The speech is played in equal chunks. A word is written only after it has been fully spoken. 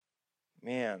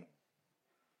Amen.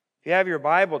 If you have your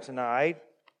Bible tonight,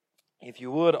 if you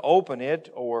would open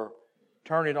it or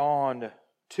turn it on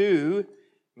to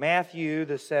Matthew,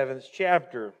 the 7th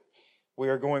chapter. We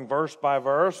are going verse by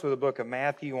verse through the book of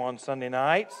Matthew on Sunday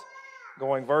nights,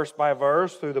 going verse by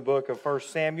verse through the book of 1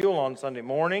 Samuel on Sunday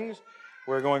mornings.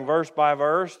 We're going verse by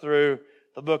verse through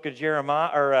the book of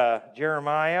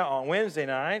Jeremiah on Wednesday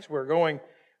nights. We're going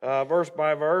verse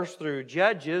by verse through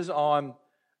Judges on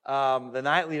the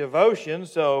nightly devotion.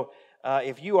 So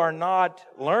if you are not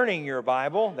learning your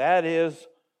Bible, that is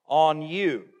on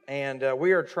you. And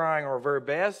we are trying our very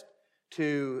best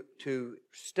to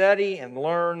study and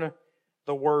learn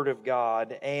the Word of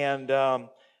God. And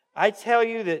I tell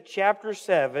you that chapter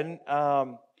 7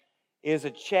 is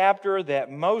a chapter that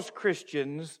most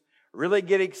Christians really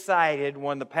get excited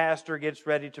when the pastor gets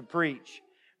ready to preach.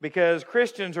 Because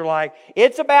Christians are like,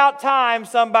 it's about time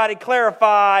somebody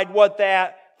clarified what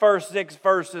that first 6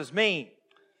 verses mean.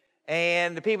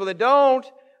 And the people that don't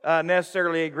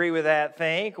necessarily agree with that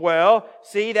think, well,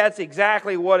 see, that's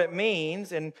exactly what it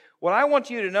means. And what I want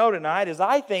you to know tonight is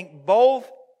I think both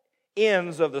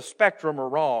ends of the spectrum are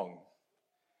wrong.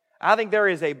 I think there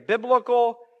is a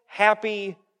biblical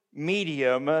happy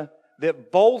medium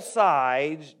that both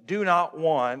sides do not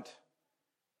want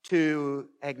to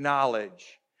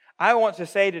acknowledge. I want to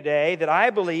say today that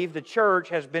I believe the church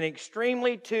has been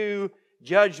extremely too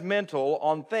judgmental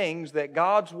on things that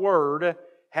God's Word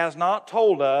has not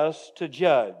told us to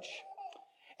judge.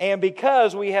 And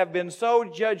because we have been so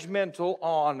judgmental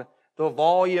on the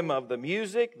volume of the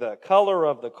music, the color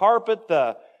of the carpet,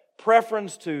 the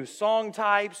preference to song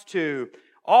types, to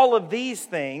all of these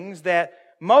things, that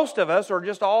most of us are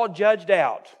just all judged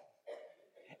out.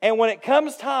 And when it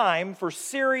comes time for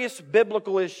serious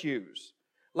biblical issues,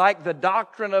 like the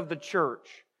doctrine of the church,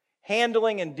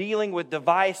 handling and dealing with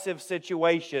divisive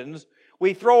situations,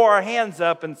 we throw our hands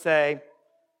up and say,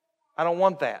 I don't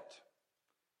want that.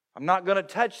 I'm not going to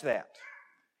touch that.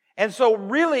 And so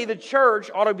really the church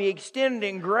ought to be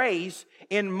extending grace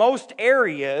in most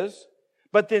areas,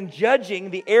 but then judging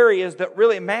the areas that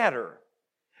really matter.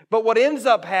 But what ends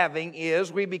up having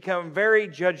is we become very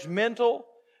judgmental,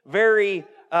 very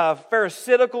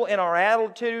pharisaical in our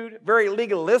attitude, very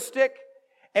legalistic,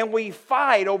 and we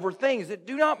fight over things that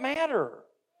do not matter,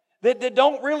 that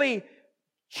don't really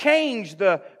change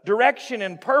the direction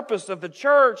and purpose of the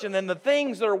church, and then the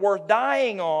things that are worth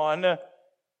dying on,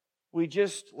 we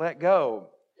just let go.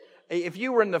 If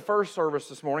you were in the first service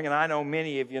this morning, and I know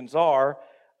many of you are,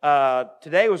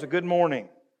 today was a good morning.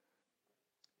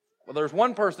 Well, there's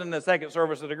one person in the second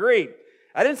service that agreed.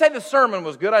 I didn't say the sermon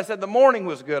was good, I said the morning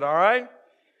was good, all right?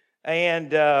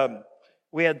 And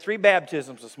we had 3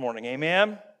 baptisms this morning,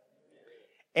 amen?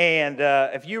 And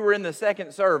if you were in the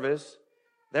second service,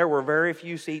 there were very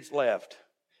few seats left.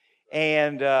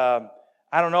 And I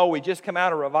don't know, we just come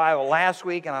out of revival last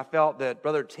week, and I felt that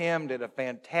Brother Tim did a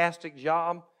fantastic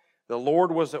job. The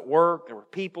Lord was at work. There were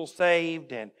people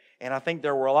saved, and I think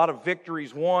there were a lot of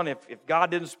victories won. If God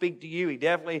didn't speak to you, He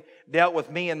definitely dealt with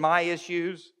me and my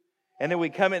issues. And then we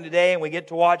come in today, and we get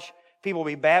to watch people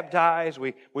be baptized.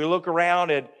 We look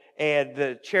around, and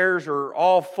the chairs are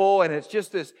all full, and it's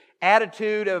just this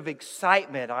attitude of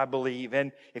excitement, I believe.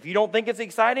 And if you don't think it's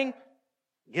exciting,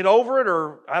 get over it,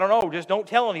 or I don't know, just don't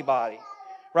tell anybody.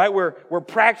 Right? We're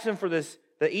practicing for the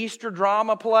Easter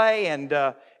drama play, and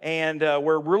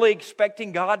we're really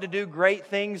expecting God to do great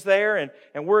things there,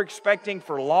 and we're expecting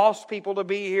for lost people to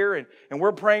be here, and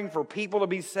we're praying for people to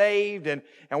be saved, and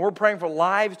we're praying for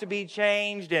lives to be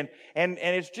changed, and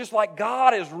it's just like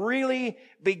God is really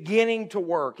beginning to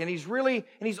work, and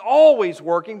He's always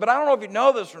working. But I don't know if you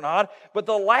know this or not, but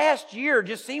the last year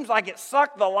just seems like it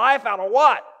sucked the life out of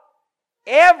what?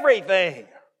 Everything.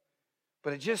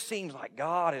 But it just seems like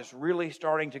God is really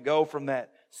starting to go from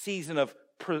that season of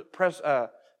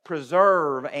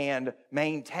preserve and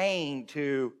maintain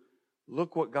to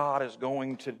look what God is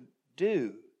going to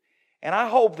do. And I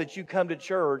hope that you come to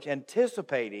church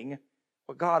anticipating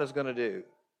what God is going to do.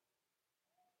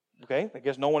 Okay, I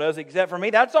guess no one does except for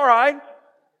me. That's all right.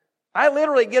 I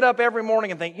literally get up every morning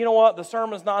and think, you know what, the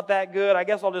sermon's not that good. I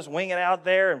guess I'll just wing it out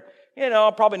there. And,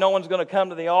 probably no one's going to come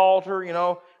to the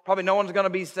altar, Probably no one's going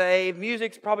to be saved.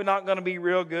 Music's probably not going to be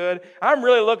real good. I'm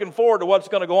really looking forward to what's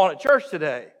going to go on at church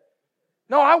today.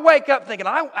 No, I wake up thinking,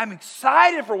 I'm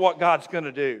excited for what God's going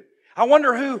to do. I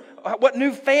wonder what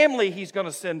new family He's going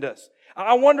to send us.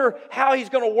 I wonder how He's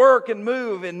going to work and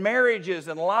move in marriages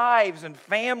and lives and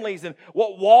families, and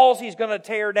what walls He's going to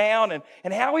tear down,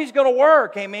 and how He's going to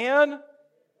work. Amen?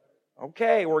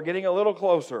 Okay, we're getting a little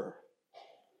closer.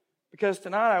 Because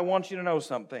tonight I want you to know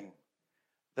something.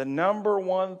 the number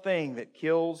one thing that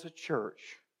kills a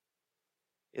church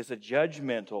is a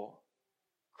judgmental,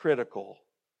 critical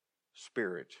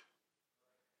spirit.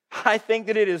 I think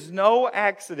that it is no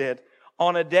accident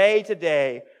on a day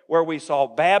today where we saw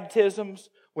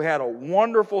baptisms. We had a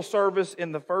wonderful service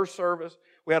in the first service.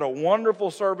 We had a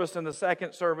wonderful service in the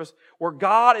second service where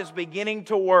God is beginning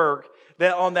to work,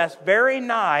 that on that very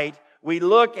night we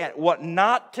look at what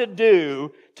not to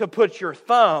do to put your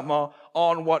thumb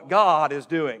on what God is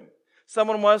doing.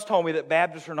 Someone once told me that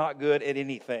Baptists are not good at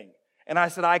anything. And I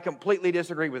said, I completely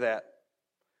disagree with that.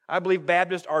 I believe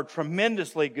Baptists are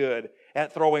tremendously good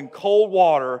at throwing cold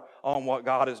water on what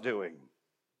God is doing.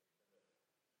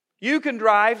 You can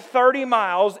drive 30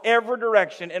 miles every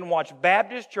direction and watch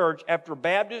Baptist church after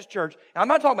Baptist church. Now, I'm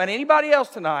not talking about anybody else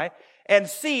tonight, and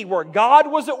see where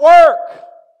God was at work.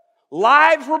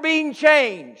 Lives were being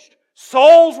changed.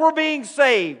 Souls were being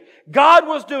saved. God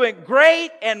was doing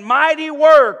great and mighty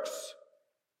works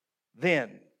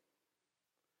then.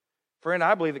 Friend,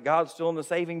 I believe that God's still in the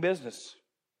saving business.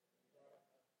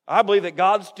 I believe that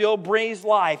God still breathes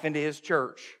life into His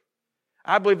church.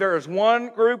 I believe there is one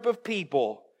group of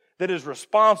people that is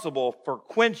responsible for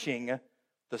quenching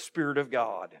the Spirit of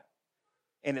God.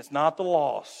 And it's not the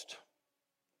lost.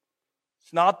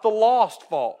 It's not the lost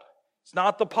fault. It's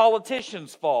not the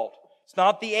politician's fault. It's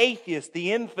not the atheist,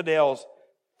 the infidel's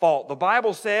fault. The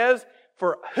Bible says,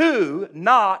 for who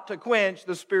not to quench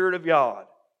the Spirit of God?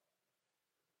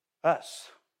 Us,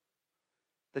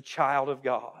 the child of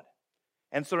God.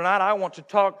 And so tonight I want to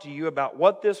talk to you about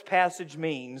what this passage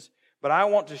means, but I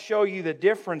want to show you the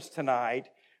difference tonight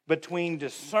between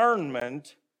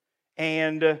discernment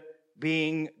and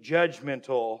being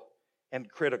judgmental and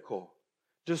critical.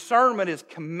 Discernment is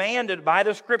commanded by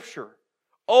the Scripture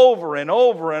over and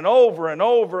over and over and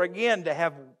over again to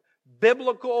have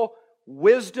biblical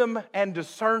wisdom and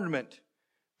discernment.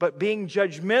 But being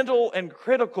judgmental and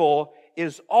critical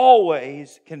is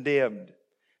always condemned.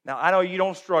 Now, I know you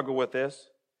don't struggle with this,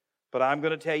 but I'm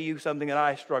going to tell you something that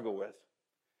I struggle with.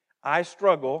 I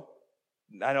struggle,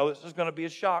 I know this is going to be a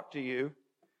shock to you,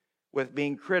 with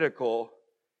being critical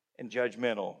and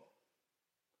judgmental.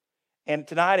 And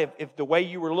tonight, if the way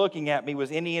you were looking at me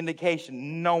was any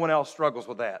indication, no one else struggles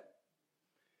with that.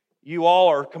 You all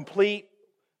are complete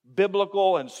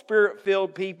biblical and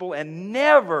spirit-filled people and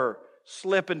never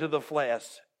slip into the flesh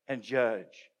and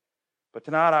judge. But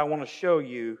tonight I want to show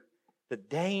you the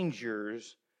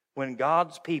dangers when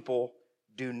God's people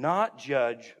do not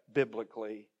judge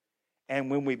biblically and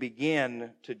when we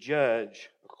begin to judge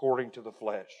according to the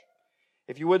flesh.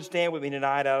 If you would stand with me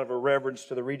tonight out of a reverence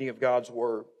to the reading of God's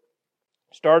Word.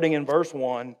 Starting in verse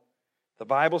 1, the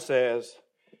Bible says,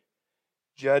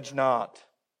 "Judge not,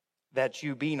 that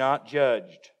you be not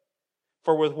judged.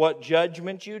 For with what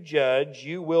judgment you judge,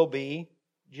 you will be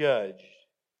judged.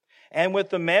 And with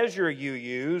the measure you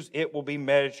use, it will be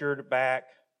measured back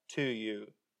to you.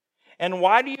 And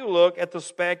why do you look at the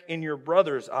speck in your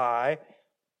brother's eye,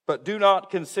 but do not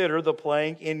consider the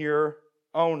plank in your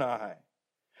own eye?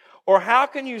 Or how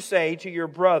can you say to your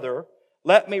brother,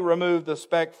 let me remove the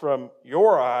speck from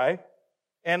your eye,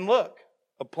 and look,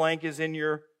 a plank is in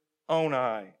your own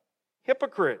eye?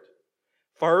 Hypocrite!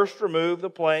 First remove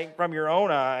the plank from your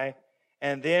own eye,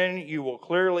 and then you will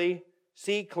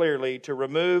see clearly to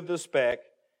remove the speck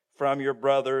from your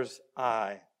brother's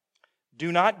eye.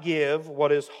 Do not give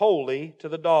what is holy to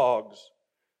the dogs,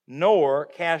 nor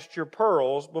cast your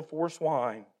pearls before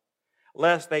swine,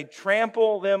 lest they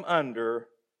trample them under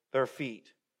their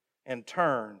feet and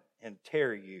turn and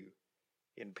tear you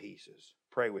in pieces."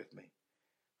 Pray with me.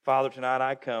 Father, tonight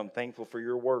I come thankful for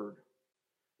your word.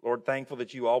 Lord, thankful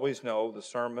that you always know the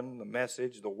sermon, the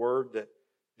message, the word that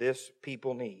this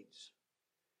people needs.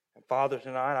 And Father,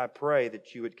 tonight I pray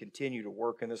that you would continue to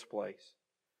work in this place.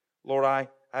 Lord,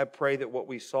 I pray that what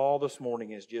we saw this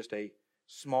morning is just a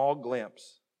small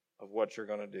glimpse of what you're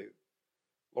going to do.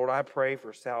 Lord, I pray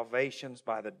for salvations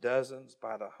by the dozens,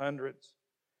 by the hundreds.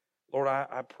 Lord,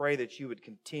 I pray that you would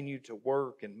continue to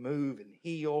work and move and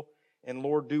heal. And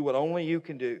Lord, do what only you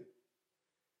can do.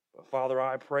 But Father,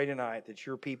 I pray tonight that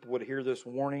your people would hear this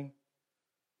warning,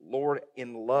 Lord,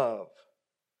 in love.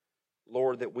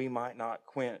 Lord, that we might not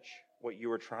quench what you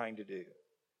are trying to do.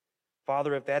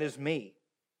 Father, if that is me,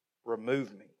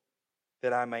 remove me,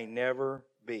 that I may never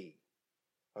be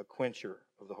a quencher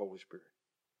of the Holy Spirit.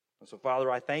 And so, Father,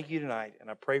 I thank you tonight,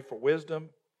 and I pray for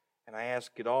wisdom, and I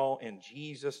ask it all in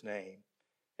Jesus' name.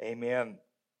 Amen.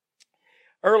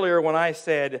 Earlier, when I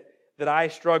said that I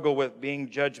struggle with being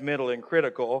judgmental and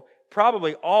critical,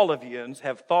 probably all of you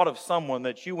have thought of someone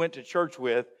that you went to church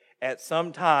with at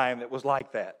some time that was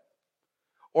like that.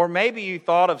 Or maybe you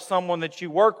thought of someone that you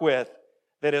work with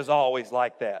that is always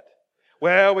like that.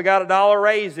 Well, we got $1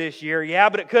 raise this year. Yeah,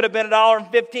 but it could have been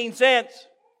 $1.15.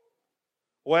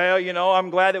 Well, I'm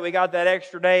glad that we got that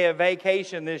extra day of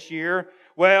vacation this year.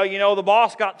 Well, the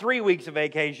boss got 3 weeks of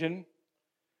vacation.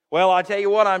 Well, I tell you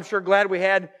what, I'm sure glad we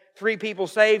had 3 people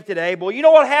saved today. But you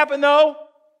know what happened though?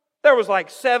 There was like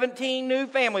 17 new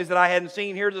families that I hadn't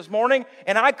seen here this morning,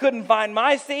 and I couldn't find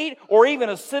my seat or even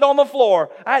a sit on the floor.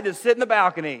 I had to sit in the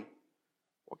balcony.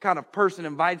 What kind of person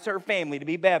invites her family to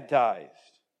be baptized?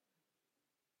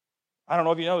 I don't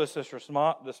know if you know this, Sister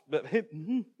Smart.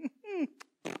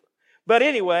 But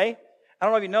anyway, I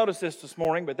don't know if you noticed this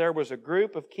morning, but there was a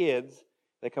group of kids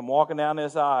that come walking down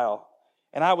this aisle.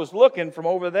 And I was looking from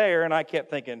over there, and I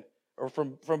kept thinking, or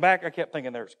from back, I kept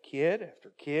thinking, there's kid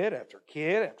after kid after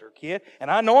kid after kid.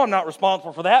 And I know I'm not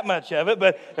responsible for that much of it,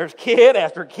 but there's kid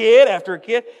after kid after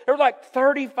kid. There were like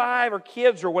 35 or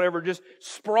kids or whatever just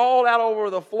sprawled out over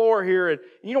the floor here. And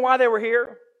you know why they were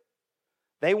here?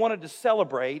 They wanted to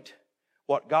celebrate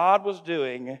what God was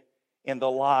doing in the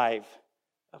life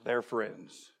of their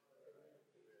friends.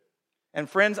 And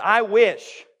friends, I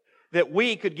wish that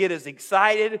we could get as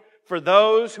excited for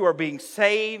those who are being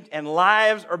saved and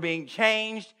lives are being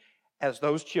changed as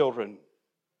those children.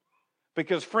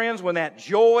 Because friends, when that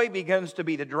joy begins to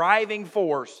be the driving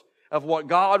force of what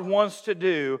God wants to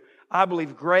do, I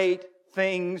believe great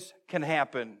things can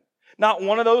happen. Not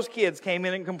one of those kids came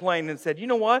in and complained and said, you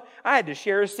know what? I had to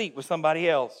share a seat with somebody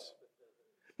else.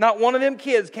 Not one of them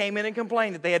kids came in and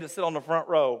complained that they had to sit on the front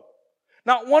row.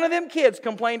 Not one of them kids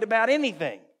complained about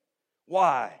anything.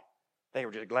 Why? They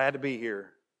were just glad to be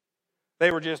here. They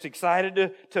were just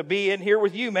excited to be in here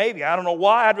with you, maybe. I don't know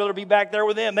why. I'd rather be back there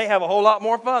with them. They have a whole lot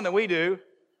more fun than we do.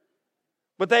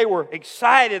 But they were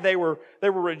excited. They were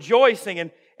rejoicing.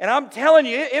 And I'm telling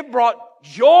you, it brought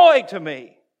joy to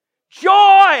me.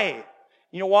 Joy!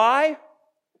 You know why?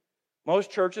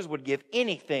 Most churches would give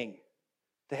anything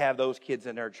to have those kids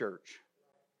in their church.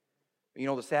 You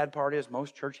know, the sad part is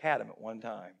most church had them at one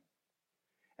time.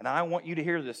 And I want you to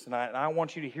hear this tonight, and I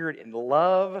want you to hear it in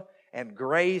love and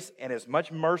grace and as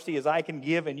much mercy as I can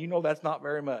give, and you know that's not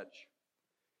very much.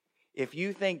 If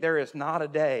you think there is not a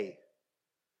day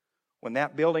when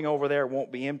that building over there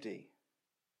won't be empty,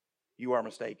 you are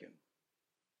mistaken.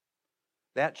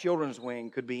 That children's wing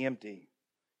could be empty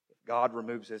if God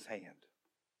removes His hand.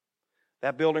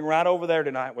 That building right over there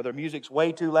tonight where the music's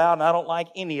way too loud and I don't like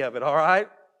any of it, all right?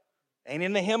 Ain't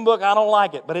in the hymn book, I don't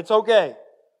like it, but it's okay.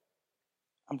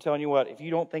 I'm telling you what, if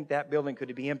you don't think that building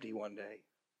could be empty one day,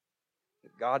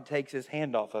 if God takes His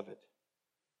hand off of it,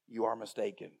 you are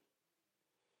mistaken.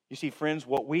 You see, friends,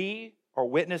 what we are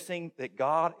witnessing that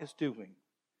God is doing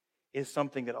is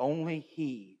something that only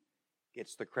He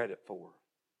gets the credit for.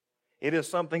 It is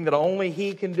something that only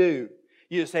He can do.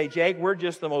 You say, Jake, we're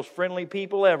just the most friendly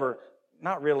people ever.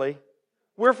 Not really.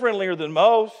 We're friendlier than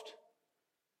most.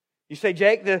 You say,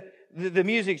 Jake, the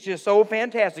music's just so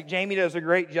fantastic. Jamie does a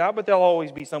great job, but there'll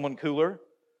always be someone cooler.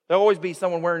 There'll always be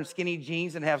someone wearing skinny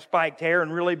jeans and have spiked hair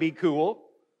and really be cool.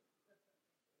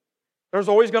 There's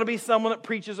always going to be someone that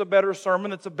preaches a better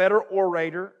sermon, that's a better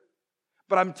orator.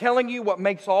 But I'm telling you, what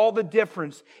makes all the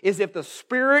difference is if the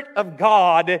Spirit of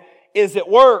God is at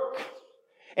work.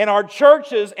 And our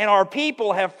churches and our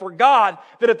people have forgot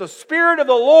that if the Spirit of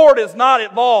the Lord is not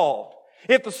involved,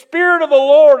 if the Spirit of the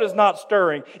Lord is not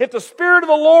stirring, if the Spirit of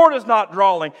the Lord is not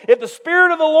drawing, if the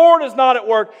Spirit of the Lord is not at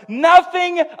work,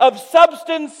 nothing of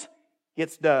substance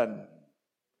gets done.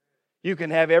 You can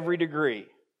have every degree.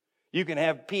 You can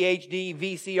have PhD,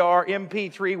 VCR,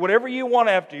 MP3, whatever you want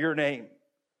after your name.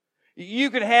 You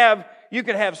can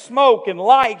have smoke and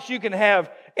lights. You can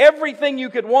have everything you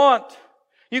could want.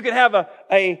 You can have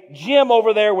a gym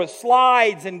over there with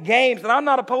slides and games, and I'm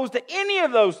not opposed to any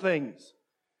of those things.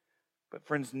 But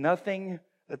friends, nothing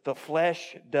that the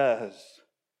flesh does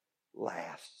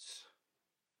lasts.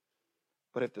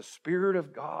 But if the Spirit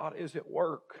of God is at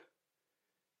work,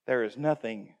 there is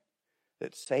nothing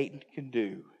that Satan can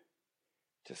do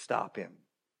to stop him.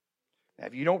 Now,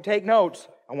 if you don't take notes,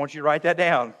 I want you to write that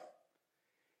down.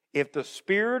 If the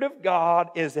Spirit of God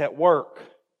is at work,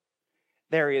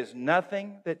 there is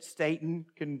nothing that Satan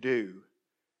can do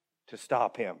to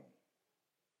stop him.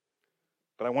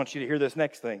 But I want you to hear this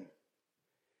next thing.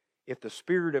 If the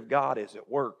Spirit of God is at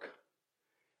work,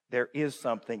 there is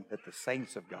something that the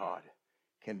saints of God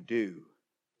can do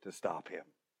to stop him.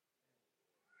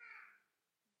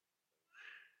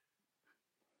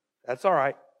 That's all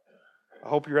right. I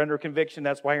hope you're under conviction.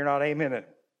 That's why you're not amening.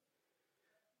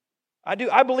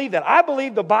 I believe that. I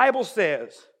believe the Bible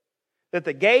says that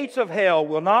the gates of hell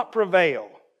will not prevail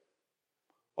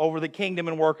over the kingdom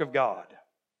and work of God.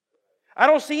 I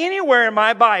don't see anywhere in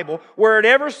my Bible where it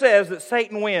ever says that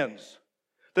Satan wins,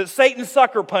 that Satan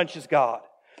sucker punches God,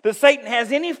 that Satan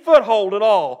has any foothold at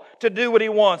all to do what he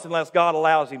wants unless God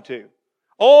allows him to.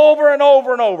 Over and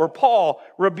over and over, Paul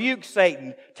rebukes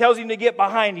Satan, tells him to get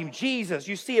behind him. Jesus,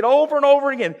 you see it over and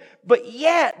over again. But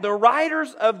yet, the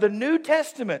writers of the New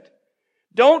Testament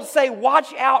don't say,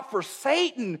 watch out for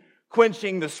Satan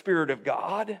quenching the Spirit of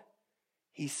God.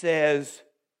 He says,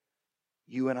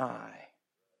 you and I.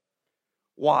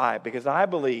 Why? Because I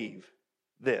believe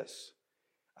this.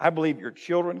 I believe your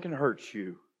children can hurt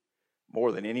you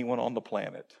more than anyone on the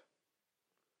planet.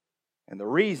 And the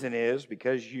reason is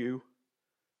because you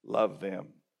love them.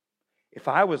 If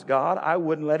I was God, I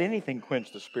wouldn't let anything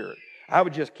quench the Spirit. I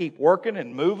would just keep working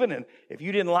and moving, and if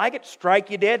you didn't like it, strike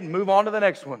you dead and move on to the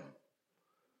next one.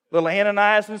 Little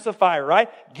Ananias and Sapphira, right?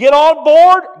 Get on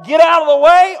board, get out of the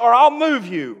way, or I'll move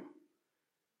you.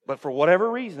 But for whatever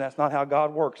reason, that's not how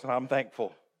God works, and I'm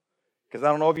thankful. Because I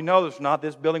don't know if you know this or not,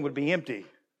 this building would be empty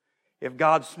if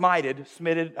God smitted,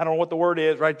 I don't know what the word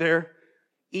is right there,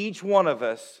 each one of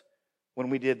us when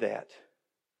we did that.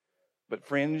 But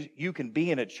friends, you can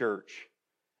be in a church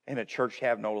and a church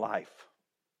have no life.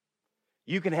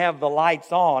 You can have the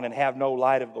lights on and have no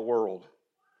light of the world.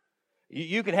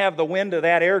 You can have the wind of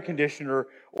that air conditioner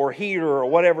or heater or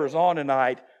whatever is on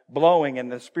tonight blowing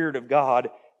and the Spirit of God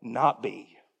not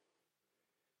be.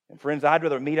 And friends, I'd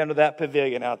rather meet under that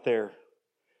pavilion out there,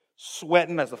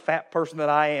 sweating as a fat person that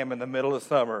I am in the middle of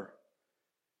summer,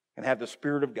 and have the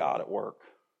Spirit of God at work,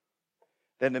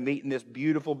 than to meet in this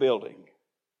beautiful building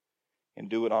and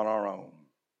do it on our own.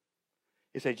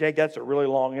 You say, Jake, that's a really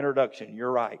long introduction.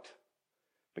 You're right.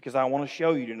 Because I want to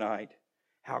show you tonight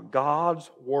how God's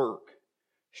work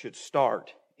should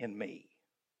start in me.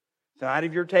 Tonight,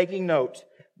 if you're taking notes,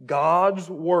 God's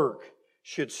work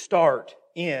should start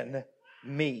in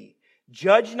me.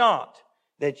 Judge not,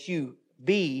 that you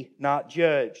be not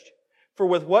judged. For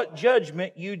with what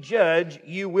judgment you judge,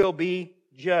 you will be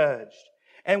judged.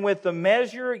 And with the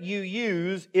measure you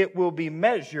use, it will be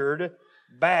measured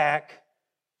back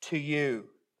to you.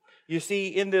 You see,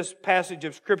 in this passage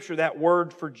of Scripture, that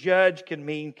word for judge can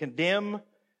mean condemn,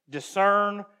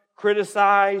 discern,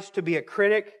 criticize, to be a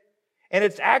critic. And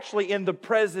it's actually in the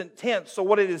present tense. So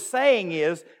what it is saying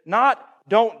is not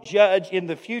don't judge in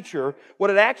the future. What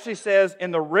it actually says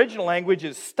in the original language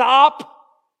is stop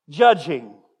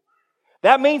judging.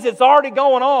 That means it's already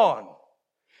going on.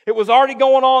 It was already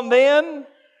going on then.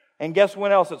 And guess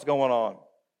when else it's going on?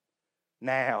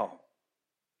 Now.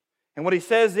 And what he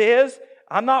says is,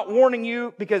 I'm not warning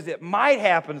you because it might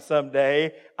happen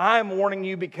someday. I'm warning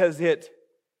you because it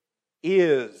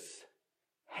is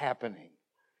happening.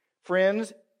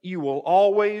 Friends, you will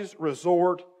always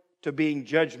resort to being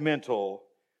judgmental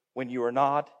when you are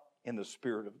not in the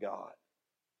Spirit of God.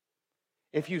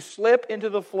 If you slip into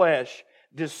the flesh,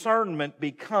 discernment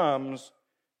becomes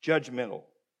judgmental.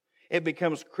 It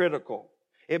becomes critical.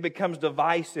 It becomes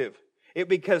divisive. It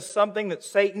becomes something that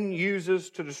Satan uses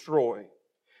to destroy.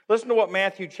 Listen to what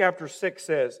Matthew chapter 6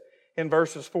 says in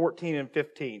verses 14 and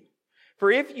 15. For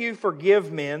if you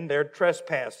forgive men their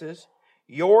trespasses,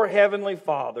 your heavenly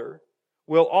Father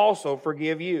will also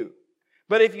forgive you.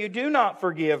 But if you do not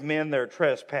forgive men their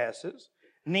trespasses,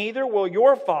 neither will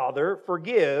your Father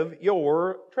forgive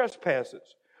your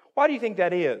trespasses. Why do you think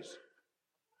that is?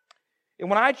 And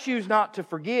when I choose not to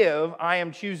forgive, I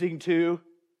am choosing to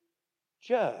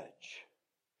judge.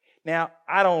 Now,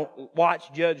 I don't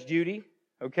watch Judge Judy,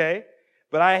 okay?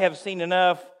 But I have seen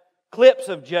enough clips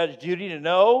of Judge Judy to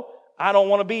know I don't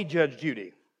want to be Judge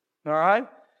Judy, all right?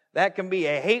 That can be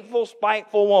a hateful,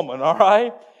 spiteful woman, all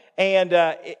right? And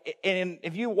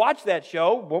if you watch that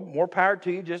show, well, more power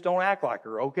to you, just don't act like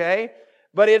her, okay?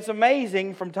 But it's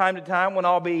amazing from time to time when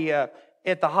I'll be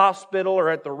at the hospital or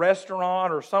at the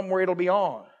restaurant or somewhere it'll be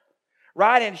on,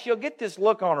 right? And she'll get this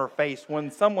look on her face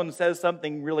when someone says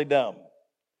something really dumb,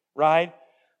 right?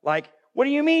 Like, what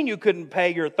do you mean you couldn't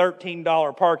pay your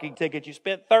 $13 parking ticket? You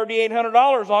spent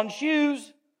 $3,800 on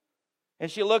shoes. And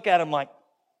she'll look at him like,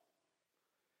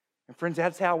 and friends,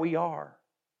 that's how we are.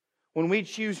 When we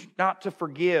choose not to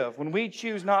forgive, when we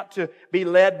choose not to be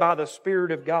led by the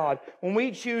Spirit of God, when we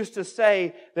choose to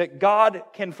say that God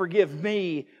can forgive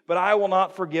me, but I will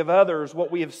not forgive others,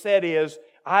 what we have said is,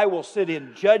 I will sit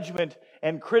in judgment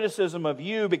and criticism of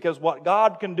you because what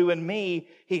God can do in me,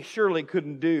 He surely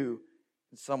couldn't do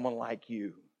in someone like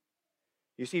you.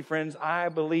 You see, friends, I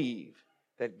believe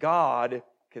that God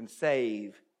can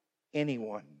save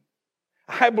anyone.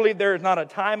 I believe there is not a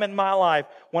time in my life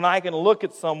when I can look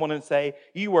at someone and say,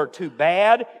 you are too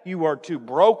bad, you are too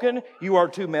broken, you are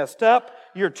too messed up,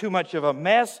 you're too much of a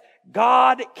mess.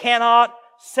 God cannot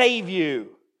save you,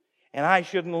 and I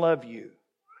shouldn't love you.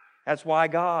 That's why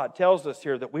God tells us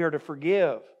here that we are to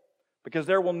forgive, because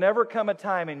there will never come a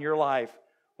time in your life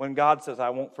when God says, I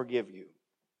won't forgive you.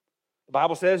 The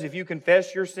Bible says if you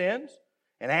confess your sins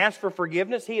and ask for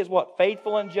forgiveness, He is what?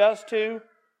 Faithful and just to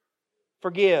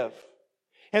forgive.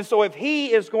 And so if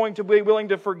He is going to be willing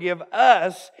to forgive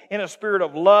us in a spirit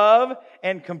of love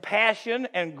and compassion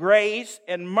and grace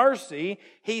and mercy,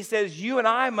 He says you and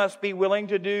I must be willing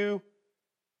to do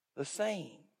the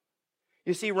same.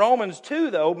 You see, Romans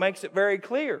 2, though, makes it very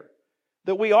clear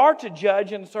that we are to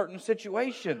judge in certain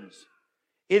situations.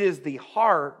 It is the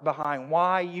heart behind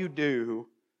why you do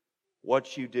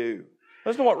what you do.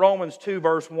 Listen to what Romans 2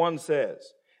 verse 1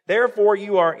 says. Therefore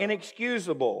you are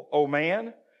inexcusable, O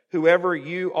man, whoever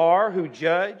you are who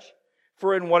judge.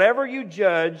 For in whatever you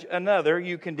judge another,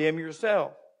 you condemn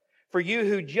yourself. For you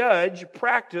who judge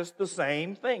practice the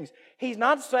same things. He's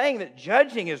not saying that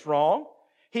judging is wrong.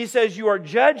 He says you are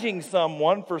judging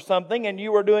someone for something and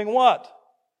you are doing what?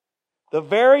 The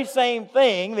very same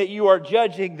thing that you are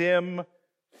judging them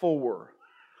for.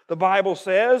 The Bible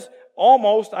says,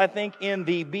 almost, I think, in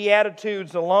the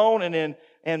Beatitudes alone and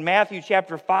in Matthew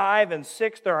chapter 5 and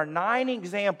 6, there are 9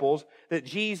 examples that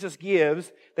Jesus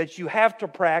gives that you have to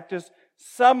practice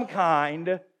some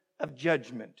kind of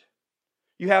judgment.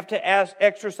 You have to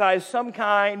exercise some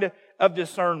kind of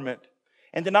discernment.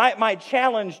 And tonight my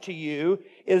challenge to you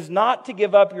is not to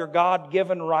give up your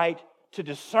God-given right to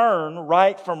discern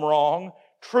right from wrong,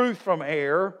 truth from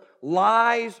error,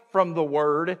 lies from the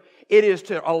Word. It is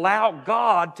to allow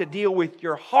God to deal with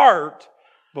your heart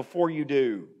before you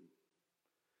do.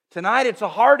 Tonight it's a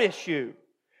heart issue.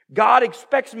 God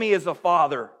expects me as a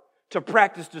father to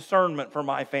practice discernment for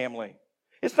my family.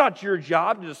 It's not your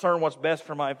job to discern what's best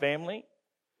for my family.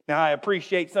 Now I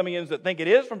appreciate some of you that think it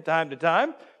is from time to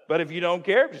time, but if you don't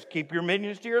care, just keep your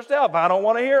opinions to yourself. I don't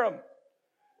want to hear them.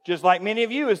 Just like many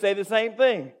of you who say the same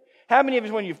thing. How many of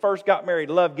us, when you first got married,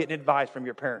 loved getting advice from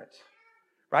your parents?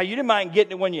 Right? You didn't mind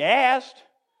getting it when you asked,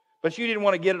 but you didn't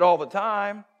want to get it all the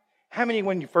time. How many,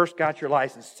 when you first got your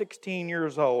license, 16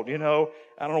 years old, I don't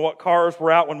know what cars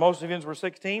were out when most of you were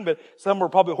 16, but some were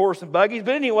probably horse and buggies.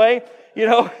 But anyway,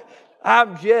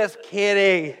 I'm just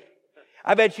kidding.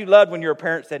 I bet you loved when your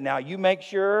parents said, now you make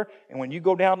sure, and when you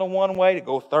go down the one way to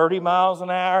go 30 miles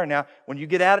an hour, and now when you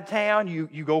get out of town,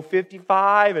 you go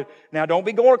 55, and now don't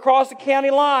be going across the county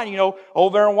line,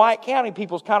 over there in White County,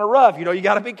 people's kind of rough, you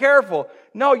got to be careful.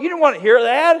 No, you didn't want to hear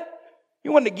that.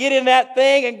 You wanted to get in that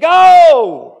thing and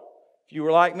go. If you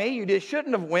were like me, you just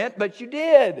shouldn't have went, but you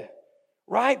did.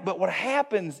 Right? But what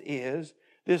happens is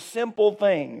this simple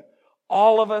thing.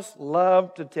 All of us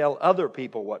love to tell other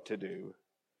people what to do.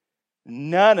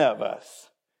 None of us,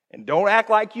 and don't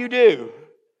act like you do,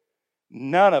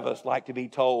 none of us like to be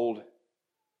told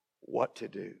what to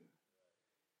do.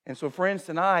 And so, friends,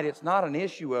 tonight, it's not an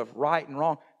issue of right and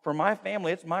wrong. For my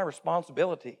family, it's my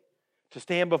responsibility to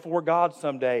stand before God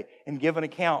someday and give an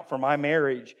account for my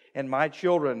marriage and my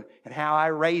children and how I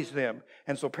raised them.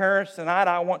 And so, parents, tonight,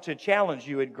 I want to challenge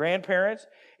you, and grandparents,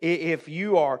 if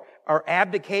you are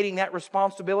abdicating that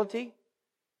responsibility,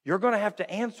 you're going to have to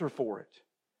answer for it.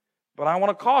 But I want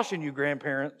to caution you,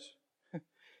 grandparents,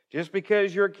 just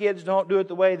because your kids don't do it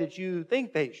the way that you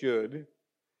think they should,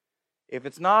 if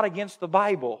it's not against the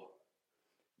Bible,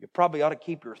 you probably ought to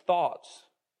keep your thoughts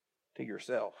to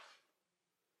yourself.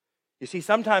 You see,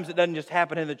 sometimes it doesn't just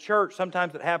happen in the church.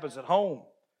 Sometimes it happens at home.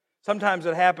 Sometimes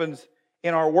it happens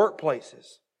in our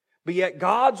workplaces. But yet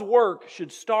God's work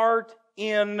should start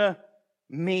in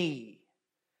me.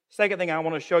 Second thing I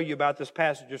want to show you about this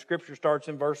passage of Scripture starts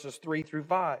in verses 3 through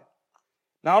 5.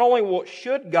 Not only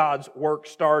should God's work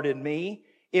start in me,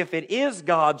 if it is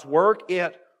God's work,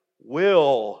 it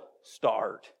will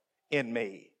start in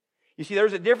me. You see,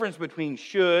 there's a difference between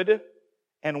should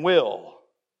and will.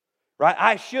 Right?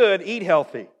 I should eat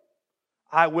healthy.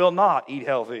 I will not eat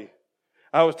healthy.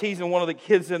 I was teasing one of the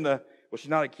kids she's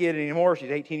not a kid anymore.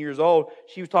 She's 18 years old.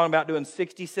 She was talking about doing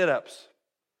 60 sit-ups.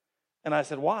 And I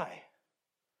said, why?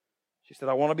 She said,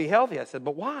 I want to be healthy. I said,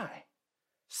 but why?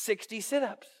 60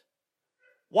 sit-ups.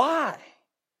 Why?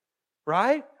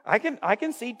 Right? I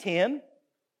can see 10.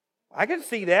 I can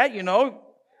see that,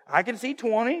 I can see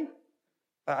 20.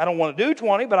 I don't want to do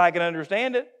 20, but I can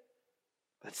understand it.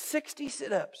 But 60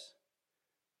 sit-ups.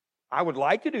 I would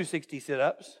like to do 60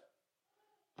 sit-ups,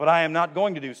 but I am not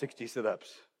going to do 60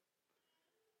 sit-ups.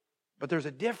 But there's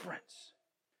a difference.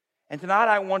 And tonight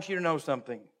I want you to know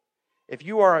something. If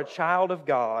you are a child of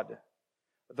God,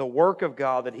 the work of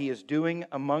God that He is doing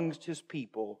amongst His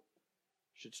people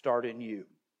should start in you.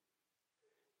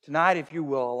 Tonight, if you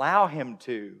will allow Him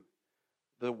to,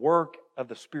 the work of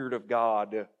the Spirit of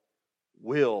God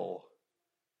will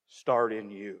start in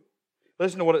you.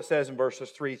 Listen to what it says in verses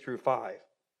 3 through 5.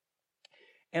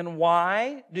 And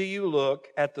why do you look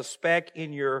at the speck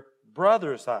in your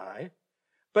brother's eye,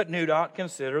 but do not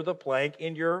consider the plank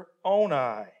in your own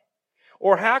eye?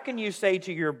 Or how can you say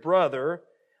to your brother,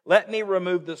 let me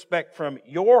remove the speck from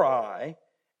your eye,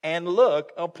 and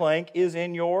look, a plank is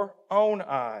in your own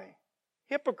eye?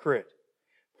 Hypocrite!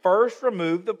 First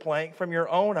remove the plank from your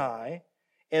own eye,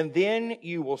 and then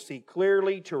you will see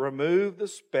clearly to remove the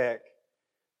speck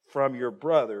from your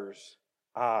brother's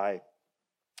eye.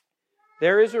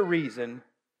 There is a reason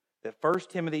that 1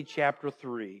 Timothy chapter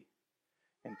 3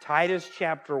 and Titus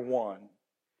chapter 1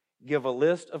 give a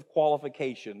list of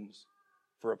qualifications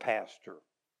for a pastor.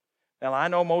 Now, I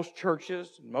know most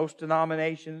churches, most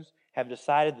denominations have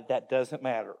decided that that doesn't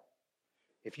matter.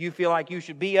 If you feel like you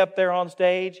should be up there on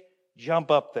stage,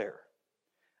 jump up there.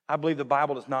 I believe the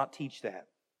Bible does not teach that.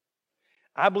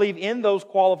 I believe in those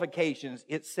qualifications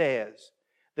it says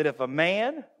that if a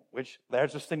man, which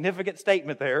there's a significant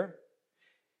statement there,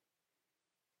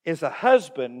 is a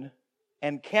husband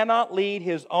and cannot lead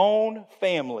his own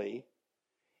family,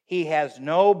 he has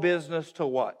no business to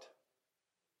what?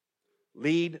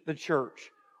 Lead the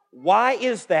church. Why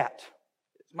is that?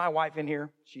 Is my wife in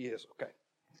here? She is. Okay.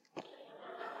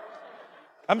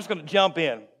 I'm just going to jump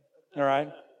in. All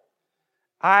right.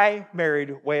 I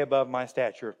married way above my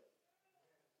stature.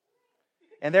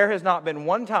 And there has not been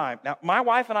one time. Now, my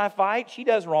wife and I fight. She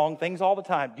does wrong things all the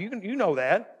time. You know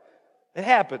that. It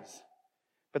happens.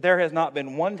 But there has not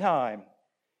been one time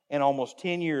in almost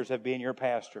 10 years of being your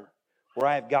pastor where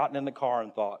I have gotten in the car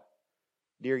and thought,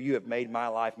 dear, you have made my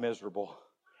life miserable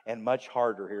and much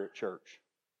harder here at church.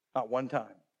 Not one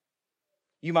time.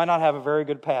 You might not have a very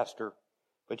good pastor,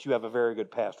 but you have a very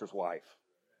good pastor's wife.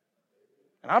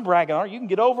 And I'm bragging on her. You can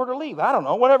get over it or leave. I don't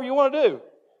know. Whatever you want to do.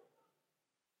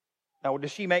 Now,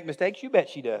 does she make mistakes? You bet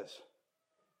she does.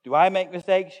 Do I make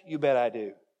mistakes? You bet I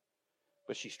do.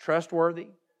 But she's trustworthy.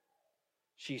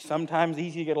 She's sometimes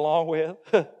easy to get along with.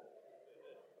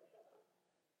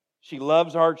 She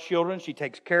loves our children. She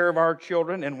takes care of our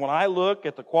children. And when I look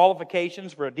at the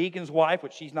qualifications for a deacon's wife,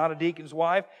 which she's not a deacon's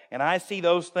wife, and I see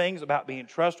those things about being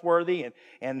trustworthy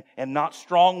and not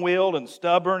strong-willed and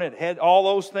stubborn and had all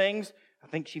those things, I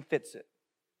think she fits it.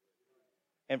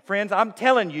 And friends, I'm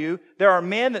telling you, there are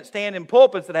men that stand in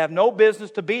pulpits that have no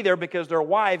business to be there because their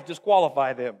wives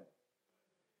disqualify them.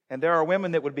 And there are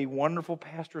women that would be wonderful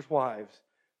pastors' wives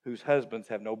whose husbands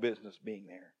have no business being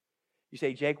there. You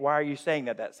say, Jake, why are you saying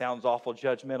that? That sounds awful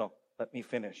judgmental. Let me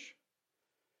finish.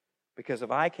 Because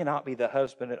if I cannot be the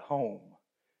husband at home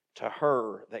to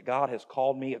her that God has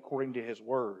called me according to His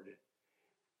Word,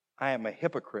 I am a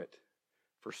hypocrite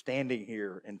for standing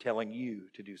here and telling you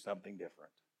to do something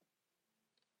different.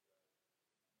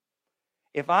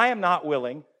 If I am not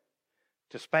willing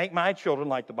to spank my children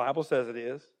like the Bible says it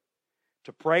is,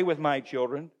 to pray with my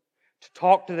children, to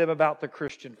talk to them about the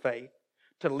Christian faith,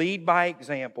 to lead by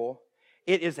example,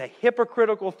 it is a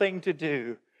hypocritical thing to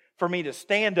do for me to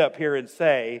stand up here and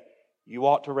say, you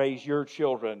ought to raise your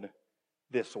children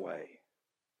this way.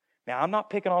 Now, I'm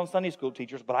not picking on Sunday school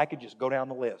teachers, but I could just go down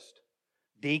the list.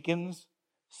 Deacons,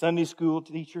 Sunday school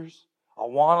teachers,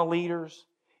 Awana leaders.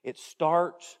 It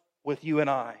starts with you and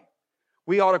I.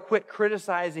 We ought to quit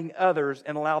criticizing others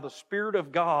and allow the Spirit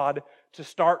of God to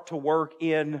start to work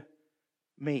in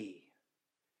me,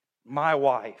 my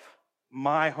wife,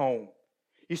 my home.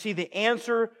 You see, the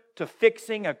answer to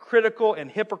fixing a critical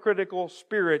and hypocritical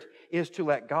spirit is to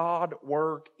let God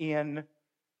work in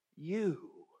you.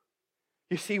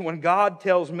 You see, when God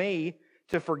tells me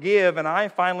to forgive and I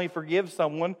finally forgive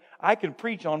someone, I can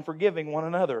preach on forgiving one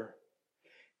another.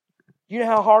 You know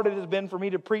how hard it has been for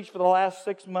me to preach for the last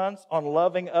 6 months on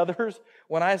loving others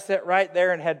when I sat right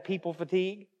there and had people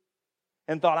fatigue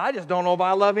and thought, I just don't know if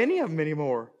I love any of them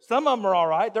anymore. Some of them are all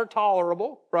right. They're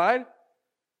tolerable, right?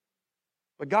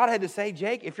 But God had to say,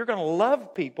 Jake, if you're going to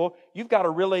love people, you've got to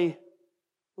really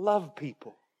love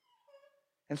people.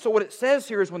 And so what it says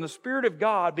here is when the Spirit of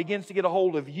God begins to get a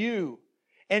hold of you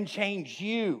and change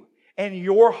you and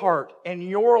your heart and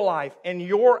your life and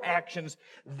your actions,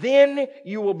 then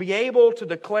you will be able to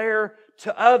declare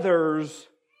to others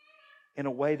in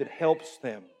a way that helps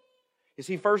them. You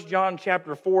see, 1 John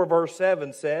chapter 4, verse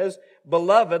 7 says,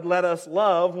 Beloved, let us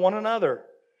love one another,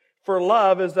 for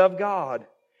love is of God.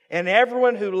 And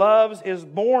everyone who loves is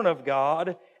born of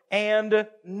God and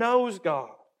knows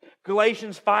God.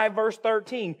 Galatians 5, verse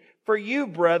 13, For you,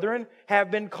 brethren,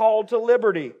 have been called to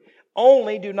liberty.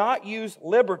 Only do not use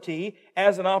liberty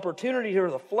as an opportunity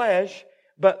for the flesh,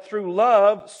 but through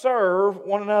love serve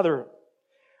one another.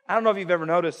 I don't know if you've ever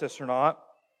noticed this or not,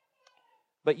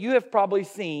 but you have probably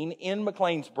seen in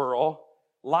McLeansboro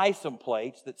license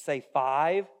plates that say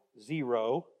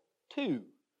 502.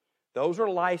 Those are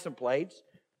license plates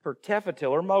for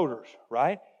Teffatiller Motors,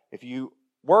 right? If you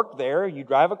work there, you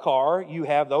drive a car, you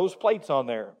have those plates on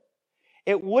there.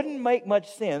 It wouldn't make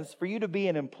much sense for you to be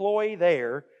an employee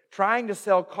there trying to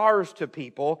sell cars to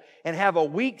people and have a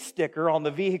weak sticker on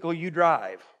the vehicle you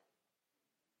drive.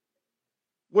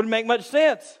 Wouldn't make much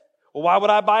sense. Well, why would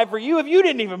I buy for you if you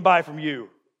didn't even buy from you?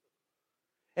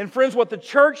 And friends, what the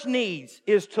church needs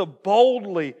is to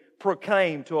boldly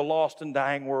proclaim to a lost and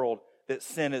dying world that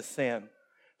sin is sin.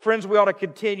 Friends, we ought to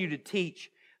continue to teach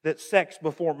that sex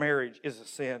before marriage is a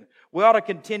sin. We ought to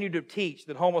continue to teach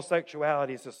that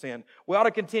homosexuality is a sin. We ought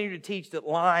to continue to teach that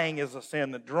lying is a sin,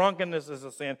 that drunkenness is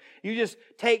a sin. You just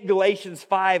take Galatians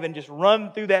 5 and just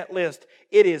run through that list.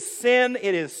 It is sin,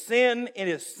 it is sin, it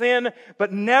is sin.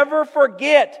 But never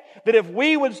forget that if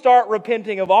we would start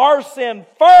repenting of our sin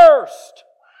first,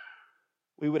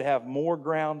 we would have more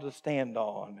ground to stand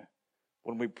on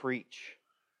when we preach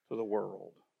to the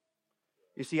world.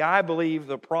 You see, I believe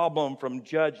the problem from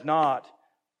judge not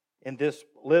in this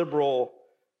liberal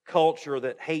culture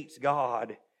that hates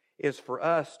God is for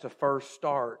us to first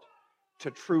start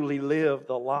to truly live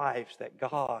the lives that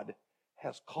God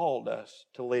has called us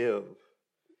to live.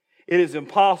 It is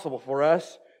impossible for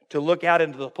us to look out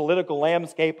into the political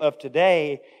landscape of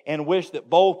today and wish that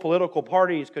both political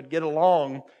parties could get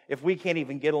along if we can't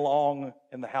even get along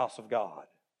in the house of God.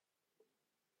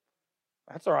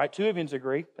 That's all right. 2 of you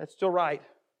agree. That's still right.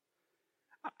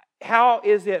 How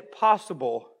is it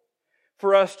possible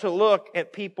for us to look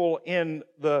at people in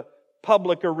the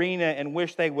public arena and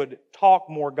wish they would talk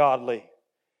more godly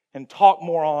and talk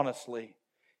more honestly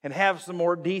and have some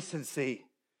more decency?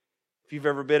 If you've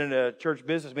ever been in a church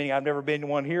business meeting, I've never been to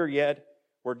one here yet,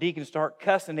 where deacons start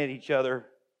cussing at each other,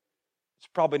 it's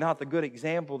probably not the good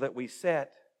example that we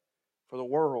set for the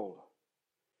world.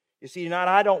 You see, tonight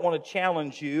I don't want to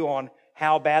challenge you on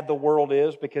how bad the world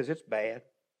is, because it's bad.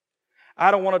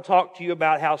 I don't want to talk to you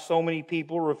about how so many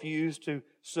people refuse to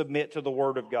submit to the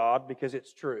Word of God, because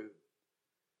it's true.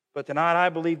 But tonight I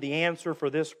believe the answer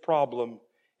for this problem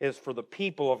is for the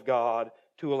people of God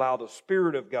to allow the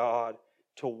Spirit of God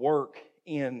to work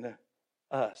in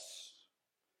us.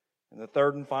 And the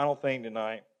third and final thing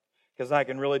tonight, because I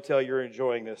can really tell you're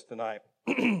enjoying this tonight,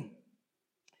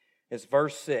 is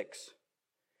verse 6.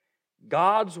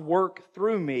 God's work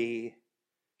through me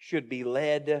should be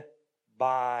led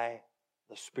by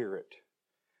the Spirit.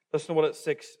 Listen to what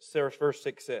verse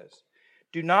 6 says.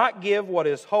 Do not give what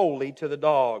is holy to the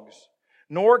dogs,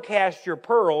 nor cast your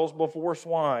pearls before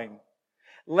swine,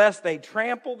 lest they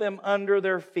trample them under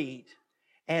their feet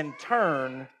and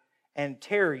turn and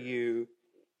tear you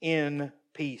in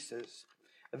pieces.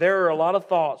 There are a lot of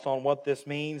thoughts on what this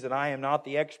means, and I am not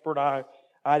the expert. I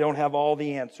don't have all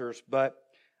the answers, but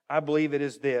I believe it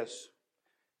is this.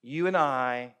 You and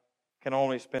I can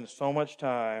only spend so much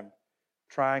time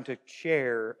trying to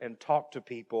share and talk to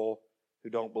people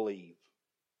who don't believe.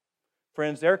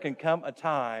 Friends, there can come a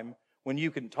time when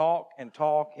you can talk and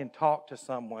talk and talk to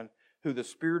someone who the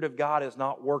Spirit of God is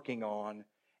not working on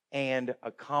and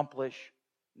accomplish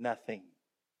nothing.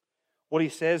 What he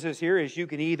says is here is you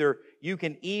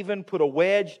can even put a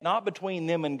wedge, not between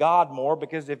them and God more,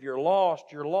 because if you're lost,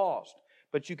 you're lost.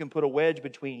 But you can put a wedge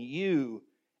between you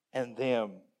and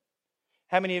them.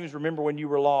 How many of you remember when you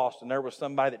were lost and there was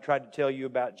somebody that tried to tell you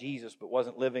about Jesus but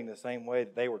wasn't living the same way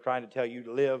that they were trying to tell you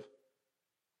to live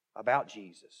about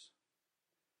Jesus?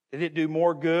 Did it do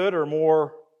more good or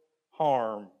more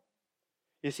harm?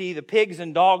 You see, the pigs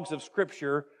and dogs of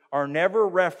Scripture are never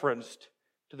referenced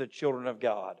to the children of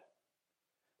God.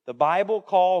 The Bible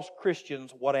calls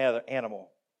Christians what animal?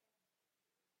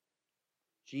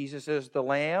 Jesus is the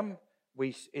lamb.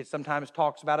 It sometimes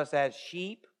talks about us as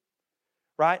sheep,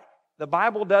 right? The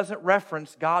Bible doesn't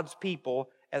reference God's people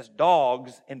as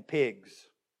dogs and pigs.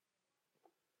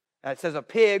 Now it says a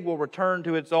pig will return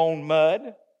to its own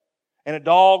mud, and a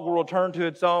dog will return to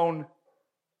its own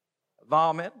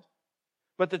vomit.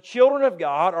 But the children of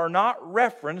God are not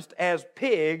referenced as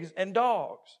pigs and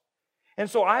dogs. And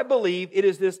so I believe it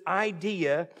is this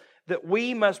idea that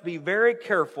we must be very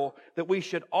careful that we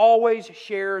should always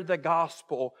share the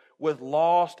gospel with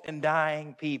lost and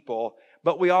dying people.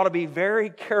 But we ought to be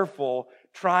very careful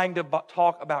trying to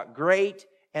talk about great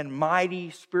and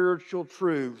mighty spiritual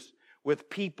truths with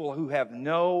people who have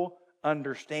no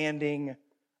understanding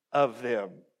of them.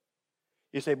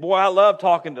 You say, boy, I love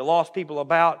talking to lost people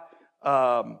about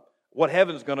what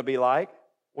heaven's going to be like.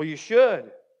 Well, you should.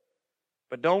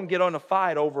 But don't get on a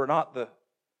fight over not the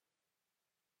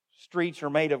streets are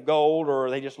made of gold or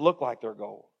they just look like they're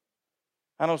gold.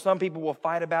 I know some people will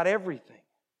fight about everything.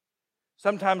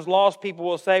 Sometimes lost people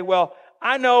will say, well,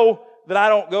 I know that I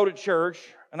don't go to church,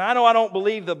 and I know I don't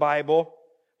believe the Bible,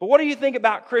 but what do you think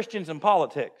about Christians and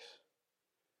politics?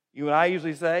 You and I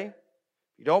usually say,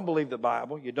 you don't believe the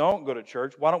Bible, you don't go to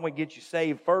church, why don't we get you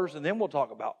saved first, and then we'll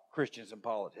talk about Christians and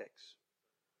politics?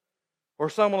 Or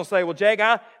someone will say, well, Jake,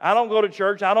 I don't go to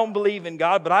church, I don't believe in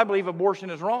God, but I believe abortion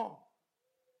is wrong.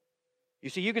 You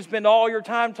see, you can spend all your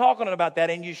time talking about that,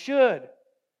 and you should.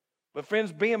 But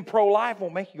friends, being pro-life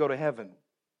won't make you go to heaven.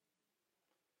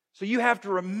 So you have to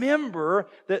remember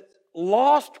that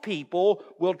lost people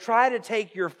will try to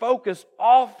take your focus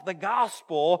off the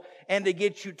gospel and to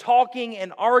get you talking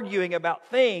and arguing about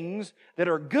things that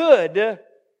are good,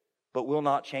 but will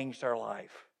not change their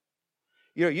life.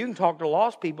 You know, you can talk to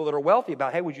lost people that are wealthy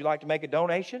about, hey, would you like to make a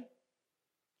donation?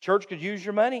 Church could use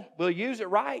your money. We'll use it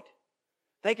right.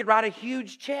 They could write a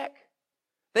huge check.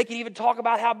 They can even talk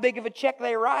about how big of a check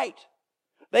they write.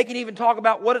 They can even talk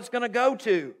about what it's going to go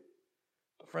to.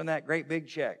 But friend, that great big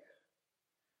check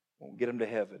won't get them to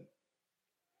heaven.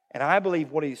 And I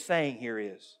believe what he's saying here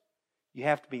is, you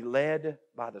have to be led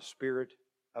by the Spirit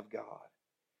of God.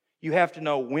 You have to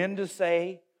know when to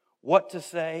say, what to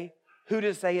say, who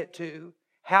to say it to,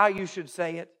 how you should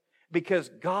say it, because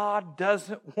God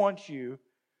doesn't want you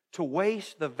to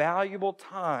waste the valuable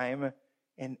time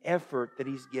and effort that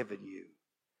He's given you.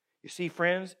 You see,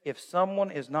 friends, if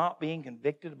someone is not being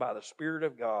convicted by the Spirit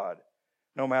of God,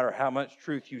 no matter how much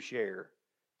truth you share,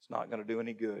 it's not going to do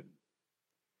any good.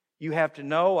 You have to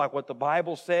know, like what the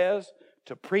Bible says,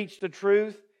 to preach the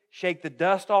truth, shake the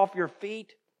dust off your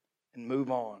feet, and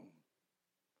move on.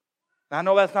 I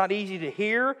know that's not easy to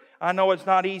hear. I know it's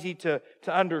not easy to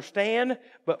understand.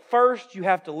 But first, you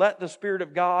have to let the Spirit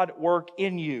of God work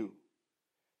in you.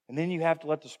 And then you have to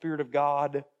let the Spirit of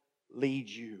God lead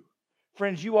you.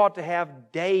 Friends, you ought to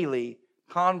have daily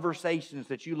conversations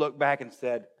that you look back and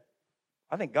said,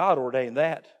 I think God ordained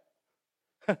that.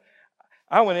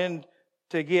 I went in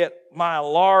to get my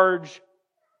large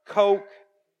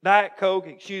Diet Coke,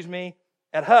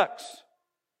 at Huck's.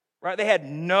 Right? They had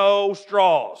no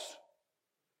straws.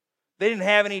 They didn't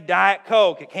have any Diet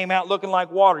Coke. It came out looking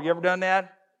like water. You ever done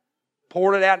that?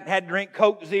 Poured it out and had to drink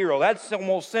Coke Zero. That's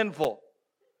almost sinful.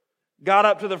 Got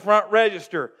up to the front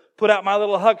register, put out my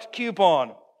little Huck's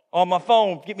coupon on my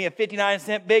phone, get me a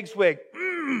 59-cent Big Swig.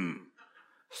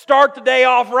 Start the day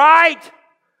off right.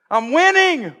 I'm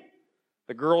winning.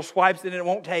 The girl swipes it and it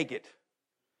won't take it.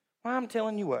 Well, I'm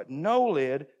telling you what, no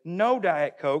lid, no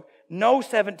Diet Coke, no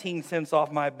 17 cents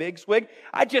off my Big Swig.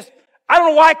 I don't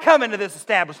know why I come into this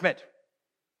establishment.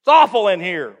 It's awful in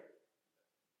here.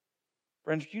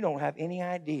 Friends, you don't have any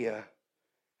idea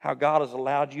how God has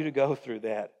allowed you to go through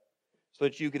that so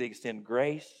that you could extend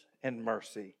grace and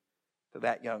mercy to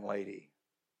that young lady.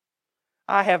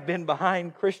 I have been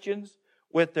behind Christians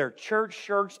with their church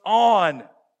shirts on,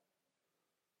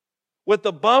 with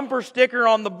the bumper sticker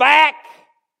on the back,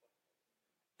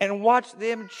 and watch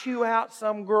them chew out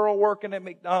some girl working at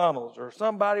McDonald's or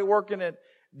somebody working at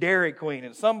Dairy Queen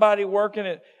and somebody working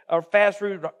at a fast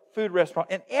food restaurant.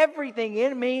 And everything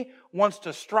in me wants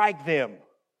to strike them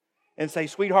and say,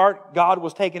 sweetheart, God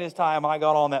was taking His time. I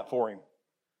got on that for Him.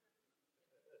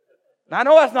 And I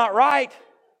know that's not right.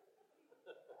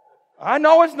 I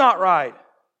know it's not right.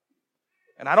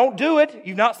 And I don't do it.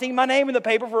 You've not seen my name in the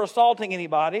paper for assaulting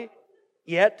anybody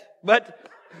yet. But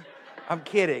I'm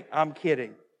kidding.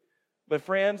 But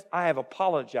friends, I have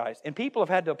apologized. And people have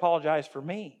had to apologize for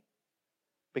me.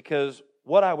 Because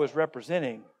what I was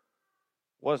representing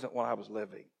wasn't what I was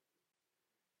living.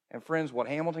 And friends, what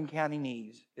Hamilton County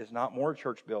needs is not more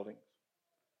church buildings.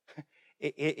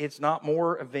 It's not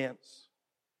more events.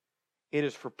 It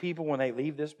is for people when they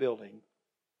leave this building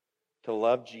to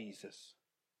love Jesus,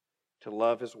 to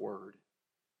love His Word,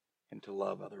 and to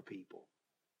love other people.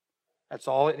 That's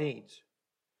all it needs.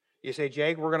 You say,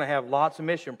 Jake, we're going to have lots of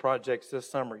mission projects this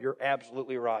summer. You're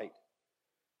absolutely right.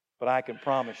 But I can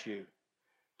promise you,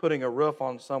 putting a roof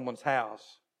on someone's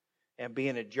house and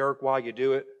being a jerk while you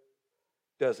do it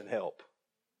doesn't help.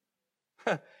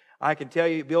 I can tell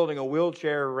you, building a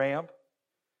wheelchair ramp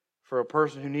for a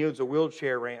person who needs a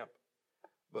wheelchair ramp,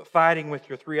 but fighting with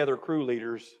your 3 other crew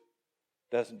leaders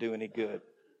doesn't do any good.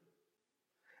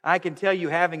 I can tell you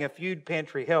having a food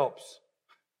pantry helps,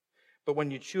 but when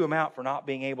you chew them out for not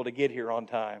being able to get here on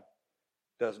time,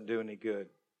 it doesn't do any good.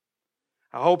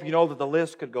 I hope you know that the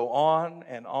list could go on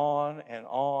and on and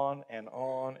on and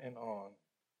on and on,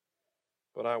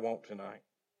 but I won't tonight.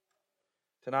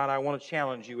 Tonight I want to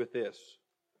challenge you with this,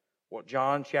 what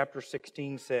John chapter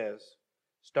 16 says,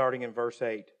 starting in verse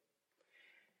 8.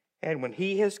 And when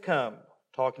He has come,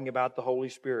 talking about the Holy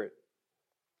Spirit,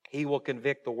 He will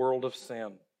convict the world of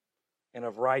sin and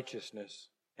of righteousness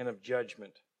and of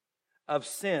judgment. Of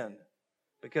sin,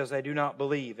 because they do not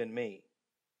believe in me.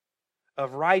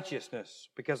 Of righteousness,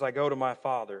 because I go to my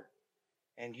Father,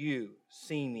 and you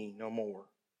see me no more.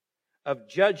 Of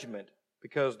judgment,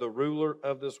 because the ruler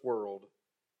of this world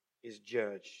is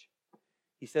judged.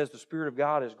 He says the Spirit of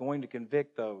God is going to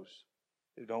convict those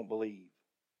who don't believe.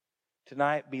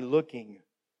 Tonight, be looking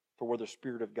for where the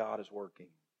Spirit of God is working.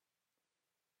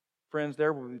 Friends,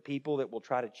 there will be people that will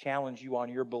try to challenge you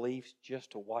on your beliefs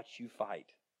just to watch you fight.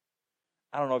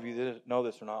 I don't know if you know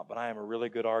this or not, but I am a really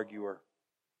good arguer.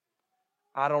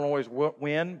 I don't always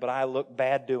win, but I look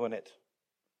bad doing it.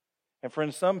 And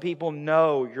friends, some people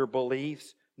know your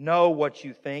beliefs, know what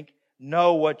you think,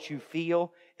 know what you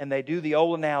feel, and they do the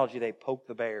old analogy, they poke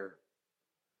the bear.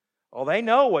 Well, they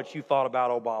know what you thought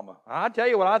about Obama. I'll tell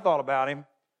you what I thought about him.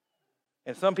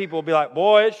 And some people will be like,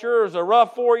 boy, it sure is a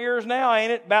rough 4 years now,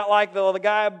 ain't it? About like the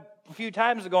guy a few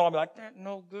times ago. I'll be like, that's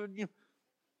no good.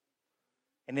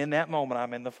 And in that moment,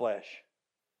 I'm in the flesh.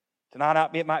 Tonight,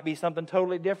 it might be something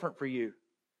totally different for you.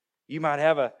 You might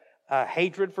have a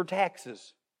hatred for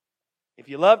taxes. If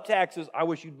you love taxes, I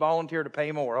wish you'd volunteer to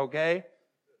pay more, okay?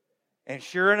 And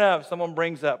sure enough, someone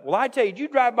brings up, well, I tell you, did you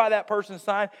drive by that person's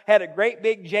sign? Had a great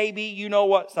big JB, you know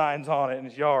what signs on it in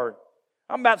his yard.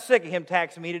 I'm about sick of him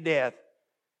taxing me to death.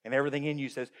 And everything in you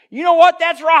says, you know what?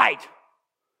 That's right.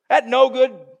 That no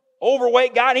good,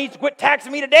 overweight guy needs to quit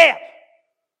taxing me to death.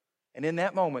 And in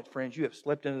that moment, friends, you have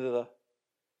slipped into the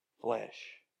flesh.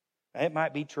 Now, it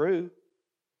might be true.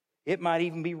 It might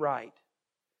even be right.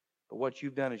 But what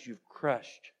you've done is you've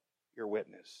crushed your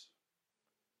witness.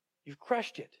 You've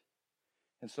crushed it.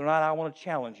 And so tonight I want to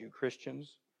challenge you,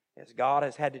 Christians, as God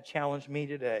has had to challenge me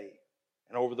today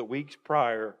and over the weeks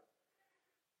prior,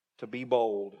 to be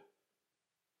bold,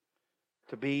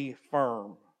 to be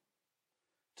firm,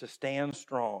 to stand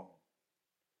strong,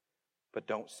 but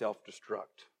don't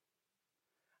self-destruct.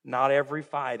 Not every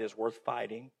fight is worth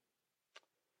fighting.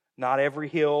 Not every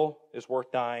hill is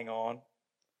worth dying on.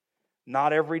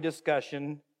 Not every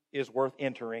discussion is worth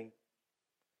entering.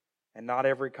 And not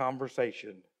every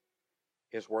conversation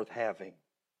is worth having.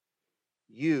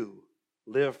 You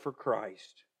live for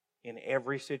Christ in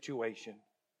every situation.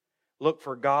 Look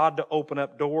for God to open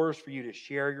up doors for you to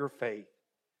share your faith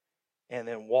and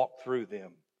then walk through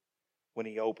them when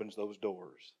He opens those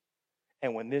doors.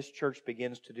 And when this church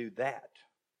begins to do that,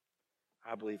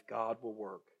 I believe God will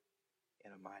work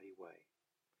in a mighty way.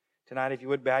 Tonight, if you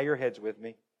would bow your heads with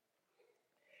me.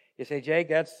 You say, Jake,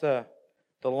 that's the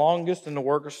longest and the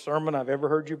worst sermon I've ever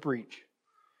heard you preach.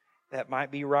 That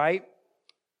might be right,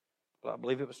 but I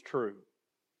believe it was true.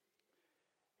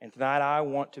 And tonight I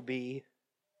want to be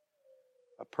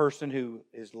a person who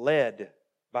is led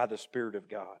by the Spirit of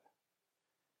God,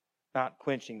 not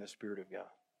quenching the Spirit of God.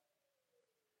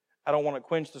 I don't want to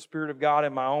quench the Spirit of God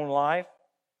in my own life.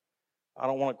 I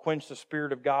don't want to quench the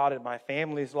Spirit of God in my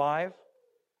family's life.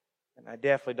 And I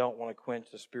definitely don't want to quench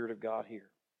the Spirit of God here.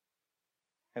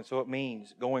 And so it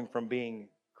means going from being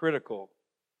critical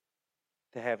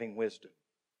to having wisdom.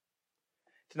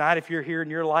 Tonight, if you're here and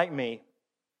you're like me,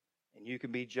 and you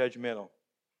can be judgmental,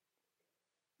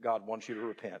 God wants you to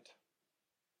repent.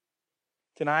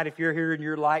 Tonight, if you're here and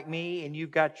you're like me, and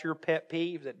you've got your pet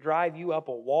peeves that drive you up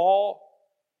a wall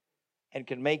and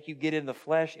can make you get in the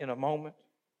flesh in a moment,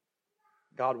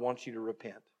 God wants you to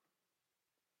repent.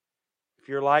 If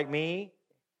you're like me,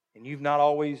 and you've not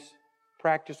always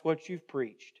practiced what you've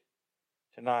preached,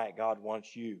 tonight God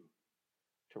wants you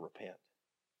to repent.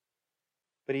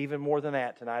 But even more than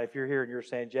that, tonight, if you're here and you're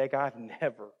saying, Jake, I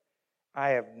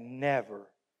have never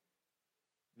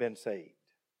been saved.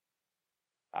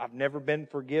 I've never been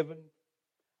forgiven.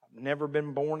 I've never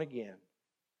been born again.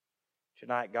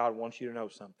 Tonight, God wants you to know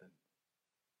something.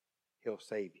 He'll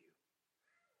save you.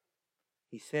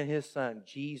 He sent His Son,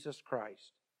 Jesus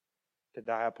Christ, to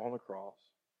die upon the cross,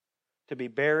 to be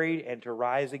buried and to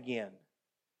rise again,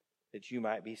 that you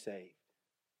might be saved.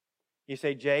 You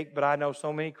say, Jake, but I know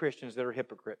so many Christians that are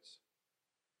hypocrites.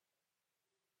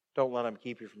 Don't let them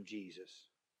keep you from Jesus.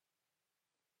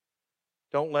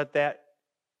 Don't let that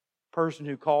person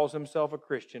who calls himself a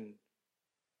Christian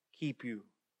keep you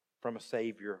from a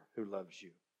Savior who loves you.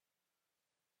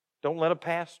 Don't let a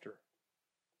pastor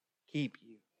keep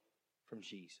you from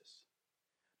Jesus.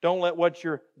 Don't let what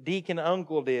your deacon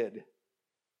uncle did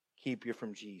keep you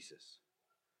from Jesus.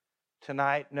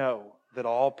 Tonight, know that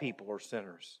all people are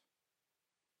sinners.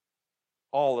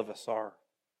 All of us are.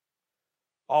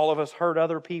 All of us hurt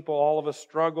other people. All of us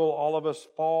struggle. All of us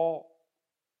fall.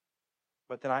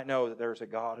 But tonight, know that there's a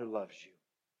God who loves you.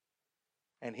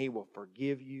 and He will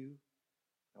forgive you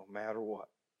no matter what.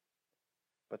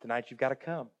 But tonight you've got to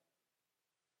come.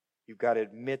 You've got to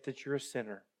admit that you're a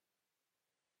sinner.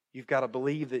 You've got to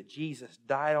believe that Jesus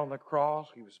died on the cross,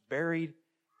 He was buried,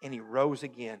 and He rose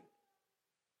again.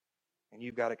 And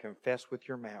you've got to confess with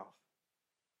your mouth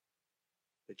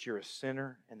that you're a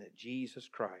sinner and that Jesus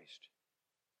Christ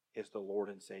is the Lord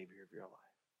and Savior of your life.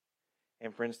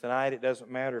 And friends, tonight it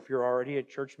doesn't matter if you're already a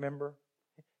church member.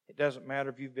 It doesn't matter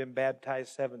if you've been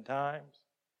baptized 7 times.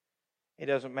 It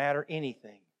doesn't matter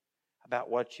anything about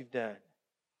what you've done.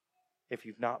 If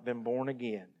you've not been born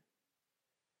again,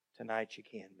 tonight you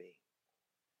can be.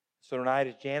 So tonight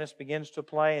as Janice begins to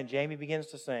play and Jamie begins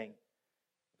to sing,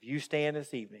 if you stand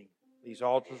this evening, these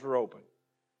altars are open.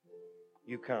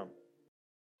 You come.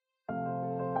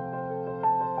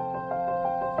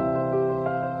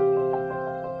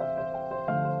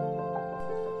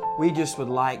 We just would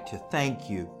like to thank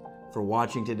you for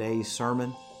watching today's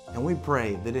sermon, and we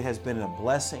pray that it has been a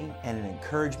blessing and an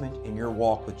encouragement in your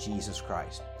walk with Jesus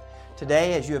Christ.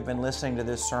 Today, as you have been listening to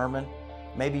this sermon,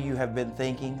 maybe you have been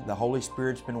thinking, the Holy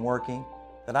Spirit's been working,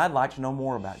 that I'd like to know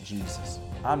more about Jesus.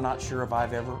 I'm not sure if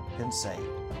I've ever been saved.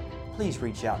 Please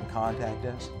reach out and contact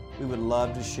us. We would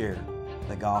love to share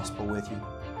the gospel with you,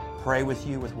 pray with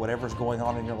you with whatever's going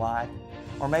on in your life.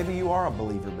 Or maybe you are a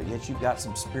believer, but yet you've got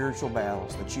some spiritual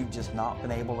battles that you've just not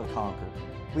been able to conquer.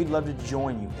 We'd love to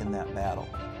join you in that battle.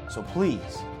 So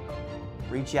please,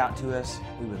 reach out to us.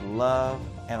 We would love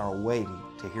and are waiting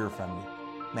to hear from you.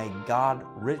 May God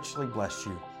richly bless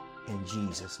you in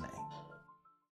Jesus' name.